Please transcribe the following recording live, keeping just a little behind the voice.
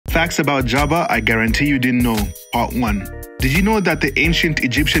Facts about Jaba I guarantee you didn't know. Part 1. Did you know that the ancient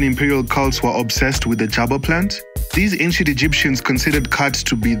Egyptian imperial cults were obsessed with the Jaba plant? These ancient Egyptians considered Khat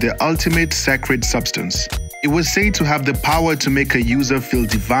to be the ultimate sacred substance. It was said to have the power to make a user feel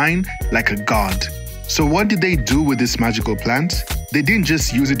divine, like a god. So what did they do with this magical plant? They didn't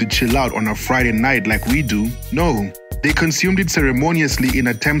just use it to chill out on a Friday night like we do. No, they consumed it ceremoniously in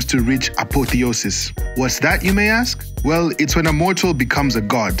attempts to reach apotheosis. What's that, you may ask? Well, it's when a mortal becomes a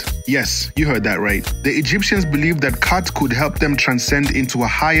god. Yes, you heard that right. The Egyptians believed that Khat could help them transcend into a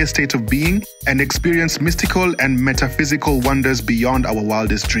higher state of being and experience mystical and metaphysical wonders beyond our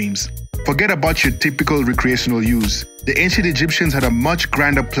wildest dreams. Forget about your typical recreational use. The ancient Egyptians had a much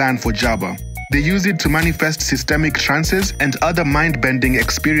grander plan for Jaba. They used it to manifest systemic trances and other mind-bending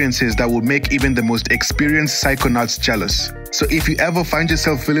experiences that would make even the most experienced psychonauts jealous. So if you ever find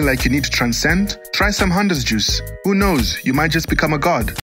yourself feeling like you need to transcend, try some Handas juice. Who knows, you might just become a god.